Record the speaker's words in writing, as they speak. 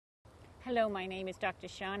Hello, my name is Dr.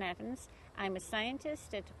 Shawn Evans. I'm a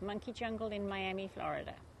scientist at Monkey Jungle in Miami,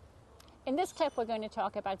 Florida. In this clip, we're going to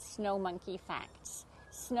talk about snow monkey facts.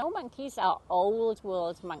 Snow monkeys are old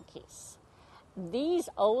world monkeys. These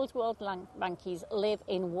old world monkeys live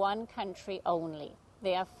in one country only.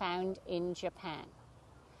 They are found in Japan.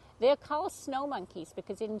 They're called snow monkeys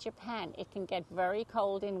because in Japan it can get very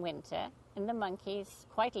cold in winter and the monkeys,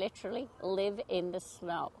 quite literally, live in the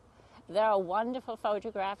snow. There are wonderful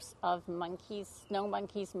photographs of snow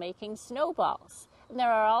monkeys making snowballs. And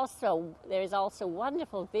there is also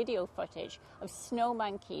wonderful video footage of snow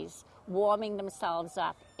monkeys warming themselves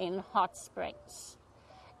up in hot springs.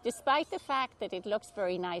 Despite the fact that it looks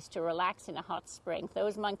very nice to relax in a hot spring,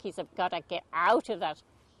 those monkeys have got to get out of that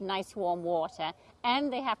nice warm water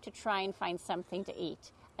and they have to try and find something to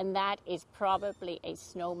eat. And that is probably a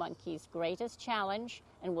snow monkey's greatest challenge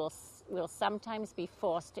and will sometimes be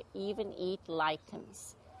forced to even eat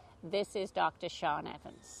lichens. This is Dr. Shawn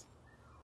Evans.